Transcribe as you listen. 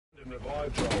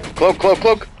Cloak, cloak,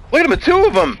 cloak. Look at him, 2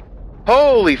 of them.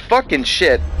 Holy fucking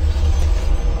shit.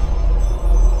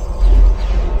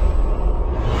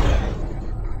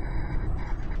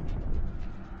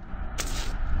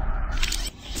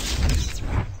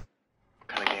 What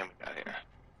kind of game we got here?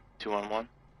 2-on-1?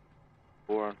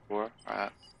 4-on-4?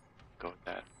 Alright. Go with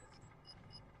that.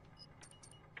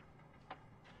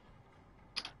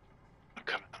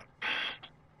 Come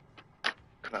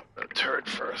out with a turret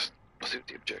first. Let's see what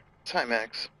the objective. Hi,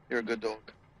 Max. You're a good dog.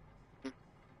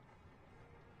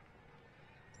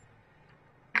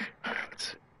 Alright, let's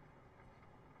see.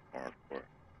 4-on-4.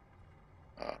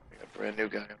 We got a brand new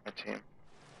guy on our team.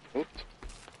 Oops.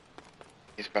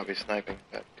 He's probably sniping,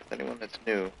 but anyone that's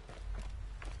new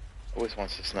always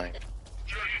wants to snipe.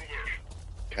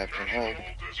 Capture and hold.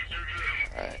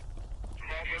 Alright.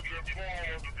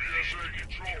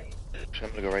 I'm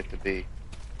gonna go right to B.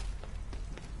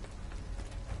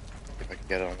 See if I can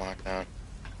get it on lockdown.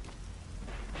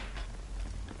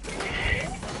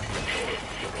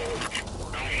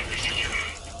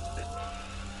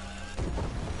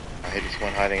 Alright, he's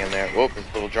one hiding in there. Whoop, his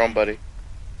little drone buddy.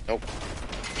 Nope.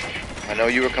 I know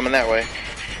you were coming that way.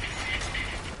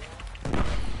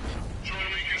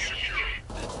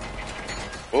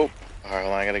 Whoa. Alright,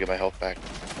 hold on, I gotta get my health back.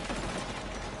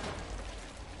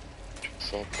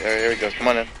 So, there he goes. Come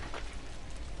on in.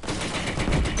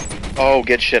 Oh,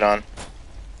 get shit on.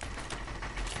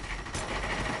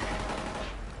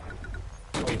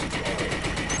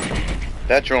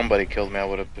 That drone buddy killed me, I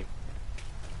would have been.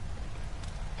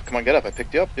 Come on, get up. I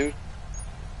picked you up, dude.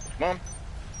 Come on.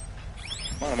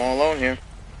 Come on, I'm all alone here.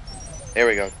 There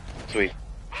we go. Sweet.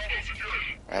 Right,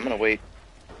 I'm gonna wait.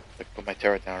 Put my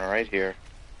turret down right here.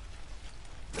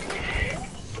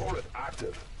 If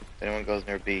anyone goes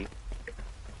near B,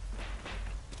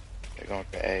 they're going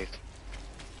for A.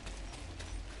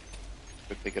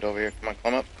 Quickly get over here. Come on,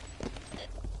 climb up.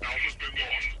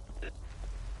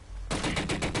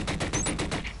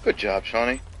 Good job,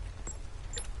 Shawnee.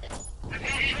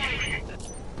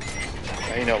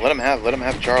 You know, let him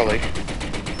have Charlie.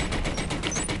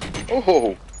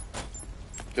 Oh,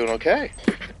 doing okay.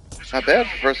 Not bad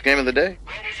for first game of the day.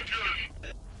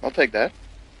 I'll take that. I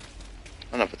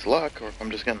don't know if it's luck or if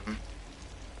I'm just getting.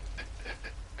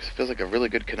 Because it feels like a really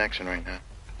good connection right now.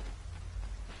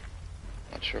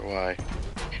 Not sure why.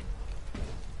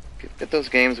 Get those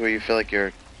games where you feel like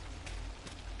your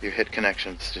hit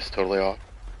connection's just totally off.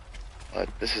 But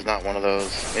this is not one of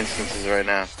those instances right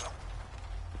now.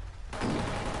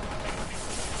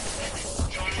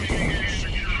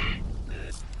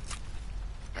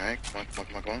 Alright, come on.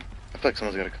 I feel like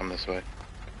someone's gonna come this way.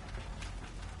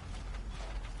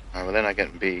 Alright, well they're not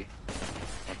getting B. I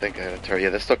don't think I got a turret. Yeah,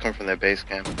 they're still coming from their base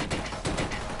camp.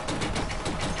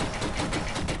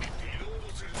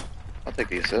 I'll take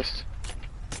the assist.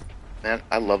 Man,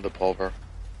 I love the pulver.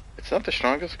 It's not the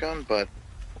strongest gun, but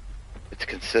it's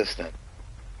consistent.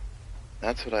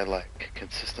 That's what I like.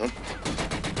 Consistent.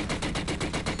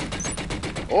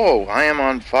 Oh, I am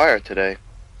on fire today.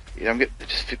 You know, I'm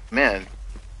getting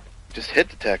just hit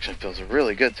detection feels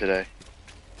really good today.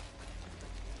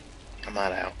 I'm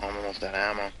almost out of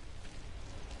ammo.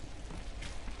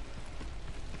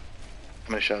 How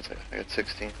many shots? I got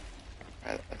 16.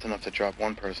 Alright, that's enough to drop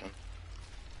one person.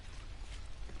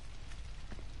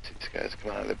 See these guys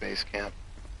coming out of the base camp.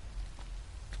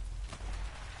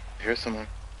 Here's someone.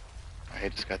 I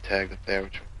just got tagged up there,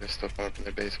 which they're still coming from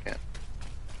their base camp.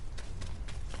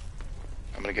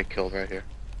 I'm gonna get killed right here.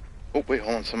 Oh, wait,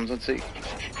 hold on, someone's on C.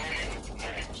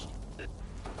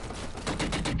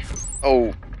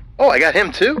 Oh, I got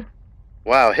him too?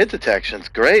 Wow, hit detection's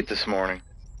great this morning.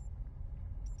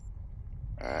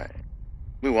 Alright.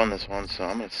 We won this one, so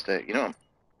I'm gonna stay. You know,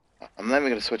 I'm not even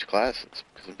gonna switch classes,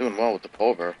 because I'm doing well with the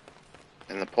pulver.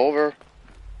 And the pulver,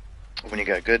 when you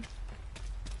got good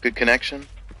connection,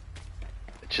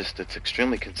 it's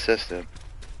extremely consistent.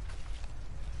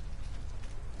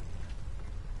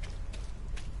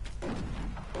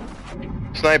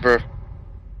 Sniper.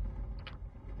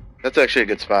 That's actually a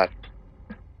good spot.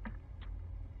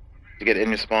 You get in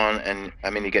your spawn, and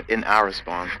you get in our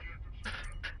spawn,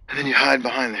 and then you hide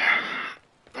behind there.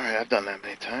 Alright, I've done that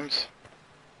many times.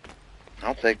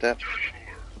 I'll take that.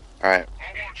 Alright.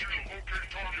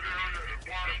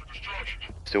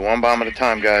 Let's do one bomb at a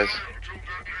time, guys.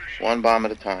 One bomb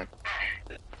at a time.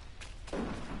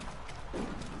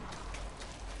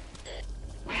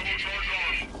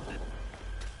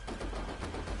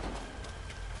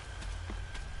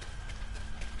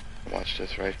 Watch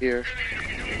this right here.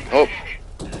 Oh!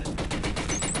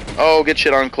 Oh, get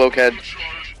shit on, Cloakhead.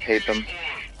 Hate them.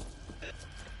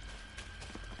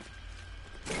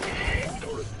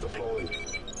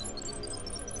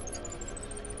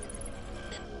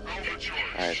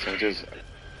 gonna do is,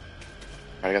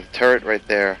 I got the turret right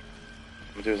there. What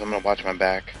I'm gonna do is I'm gonna watch my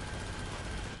back.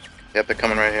 Yep, they're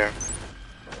coming right here.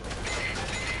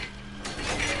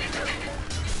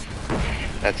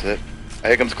 That's it.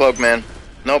 Here comes Cloak, man.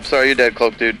 Nope, sorry, you're dead,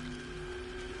 Cloak, dude.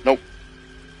 Nope.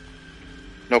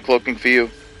 No cloaking for you.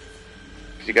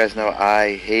 Because you guys know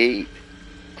I hate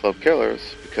Cloak killers,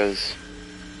 because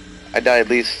I die at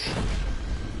least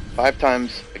 5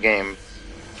 times a game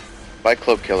by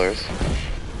Cloak killers.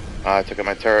 I took out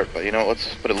my turret, but you know,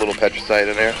 let's put a little petricide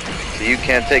in there. So you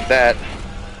can't take that.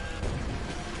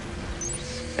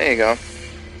 There you go.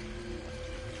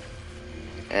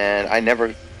 And I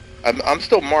never... I'm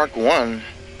still Mark 1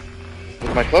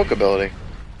 with my cloak ability.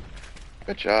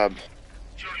 Good job.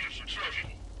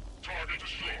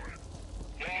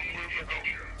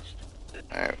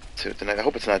 Alright, let's see what the next... I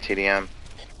hope it's not TDM.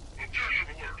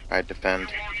 Alright, defend.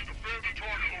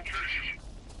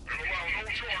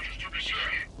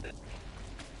 I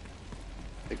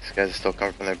think these guys are still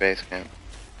coming from their base camp.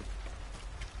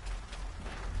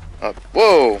 Oh,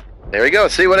 whoa! There we go.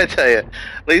 See what I tell you?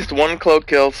 At least 1 cloak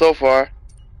kill so far.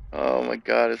 Oh my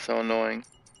god, it's so annoying.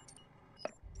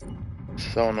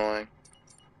 So annoying.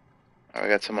 Alright, we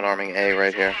got someone arming A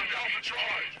right here.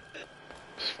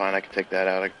 It's fine, I can take that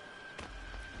out.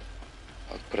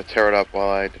 I'll put a turret up while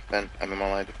I defend.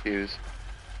 while I defuse.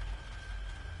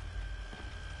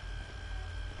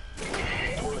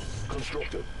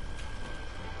 Constructed.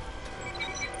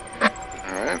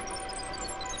 Alright.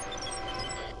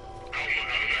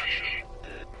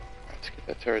 Let's get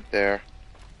that turret there.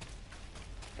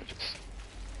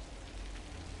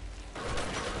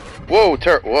 Whoa,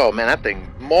 turret! Whoa, man, that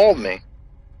thing mauled me.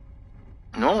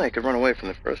 Normally I could run away from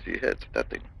the first few hits, but that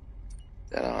thing...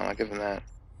 Dead on, I'll give him that.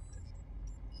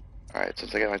 Alright,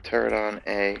 since I got my turret on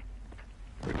A,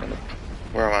 we're gonna...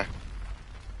 Where am I?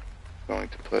 Going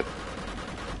to put...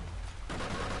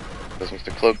 Does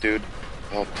Mr. Cloak Dude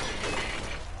help?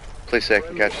 Please say I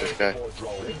can catch this guy.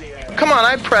 Come on,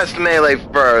 I pressed melee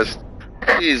first!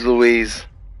 Jeez Louise.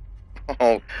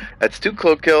 Oh, that's 2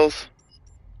 cloak kills.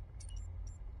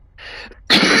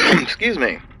 Excuse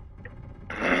me.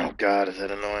 Oh god, is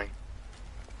that annoying.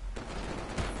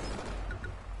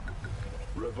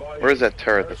 Where's that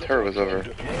turret? The turret was over.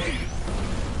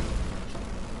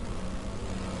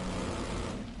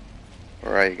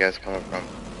 Where are you guys coming from?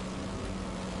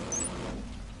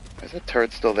 Is that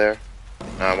turret still there?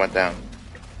 No, it went down.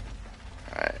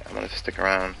 Alright, I'm gonna stick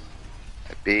around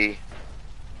at B.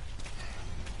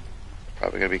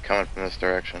 Probably gonna be coming from this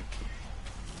direction.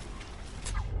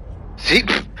 See?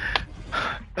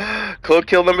 Cloak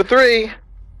kill number 3!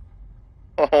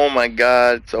 Oh my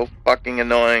god, it's so fucking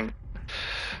annoying.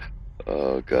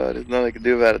 Oh god, there's nothing I can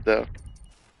do about it though.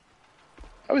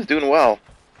 I was doing well.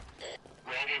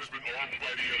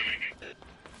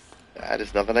 That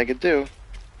is nothing I could do.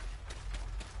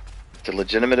 It's a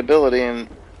legitimate ability and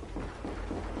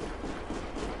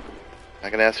I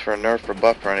can ask for a nerf or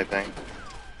buff or anything.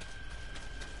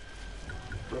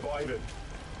 Revive it.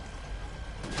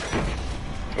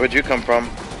 Where'd you come from?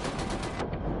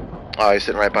 Oh, you're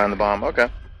sitting right behind the bomb. Okay.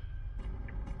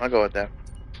 I'll go with that.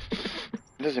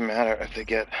 It doesn't matter if they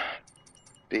get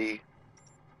B.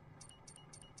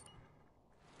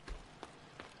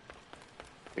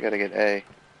 They gotta get A.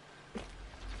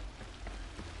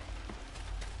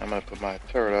 I'm gonna put my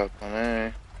turret up on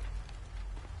A.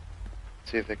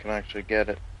 See if they can actually get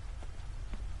it.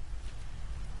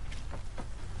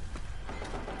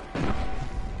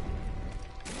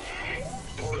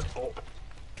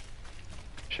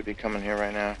 Should be coming here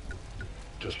right now.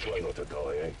 Just try not to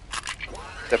die, eh?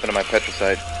 Step into my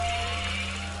petricide.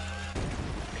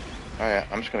 Alright,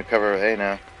 I'm just gonna cover A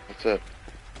now. That's it.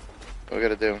 What we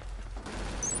gotta do?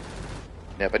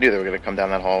 Yep, I knew they were gonna come down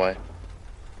that hallway.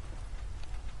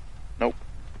 Nope.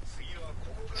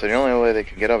 So the only way they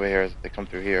can get over here is if they come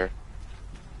through here.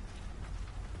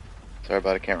 Sorry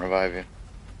about it, can't revive you.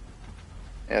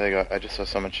 Yeah, they go. I just saw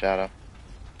someone's shadow.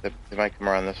 They might come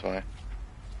around this way.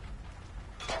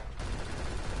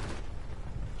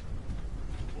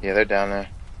 Yeah, they're down there.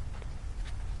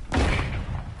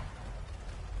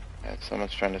 Yeah,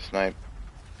 someone's trying to snipe.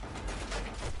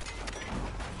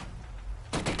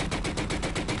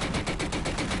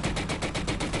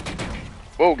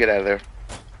 Whoa, get out of there.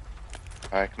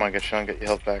 Alright, come on, get Sean, get your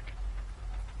health back.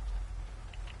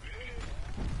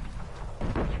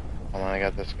 Hold on, I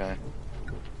got this guy.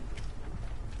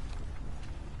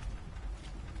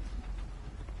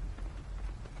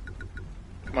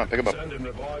 Come on, pick him up.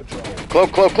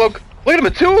 Cloak, cloak, cloak! Look at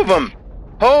him, 2 of them!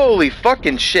 Holy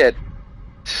fucking shit!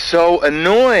 So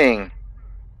annoying!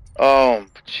 Oh,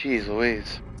 jeez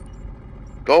Louise.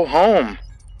 Go home!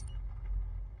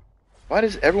 Why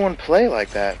does everyone play like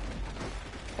that?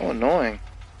 Oh, annoying.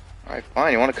 Alright,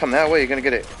 fine. You want to come that way? You're gonna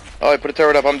get it. Oh, I put a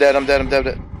turret up. I'm dead. I'm dead. I'm dead.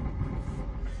 I'm dead.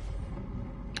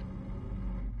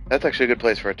 That's actually a good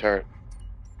place for a turret.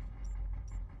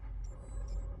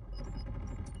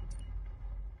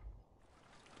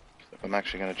 I'm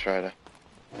actually gonna try to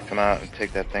come out and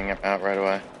take that thing out right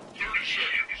away.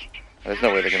 There's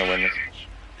no way they're gonna win this.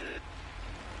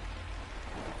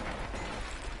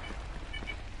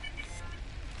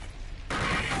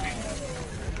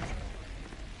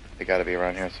 They gotta be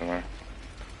around here somewhere.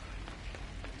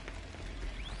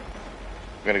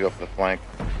 I'm gonna go for the flank.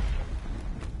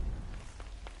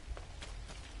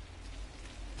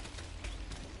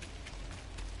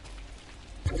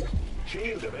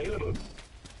 Shield available.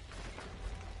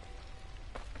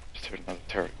 Just heard another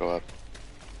turret go up.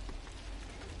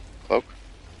 Cloak.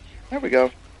 There we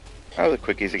go. Oh, the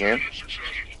quickies again.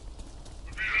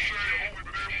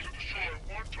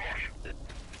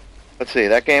 Let's see,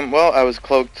 that game, well, I was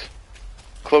cloaked.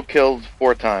 Cloak killed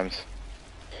 4 times.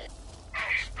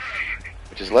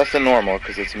 Which is less than normal,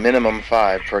 because it's minimum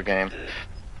 5 per game.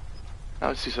 Now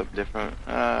let's do something different.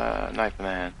 Knife in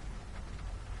the hand.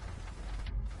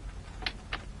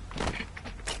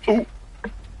 Ooh!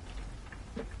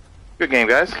 Good game,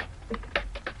 guys.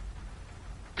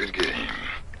 Good game.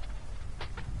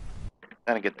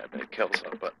 I didn't get that many kills,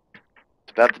 though, but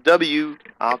it's about the W.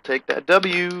 I'll take that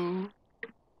W.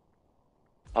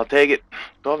 I'll take it.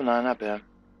 12-9, not bad.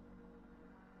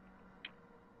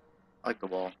 I like the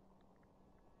wall.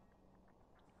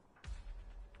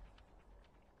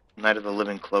 Night of the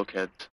Living Cloakheads.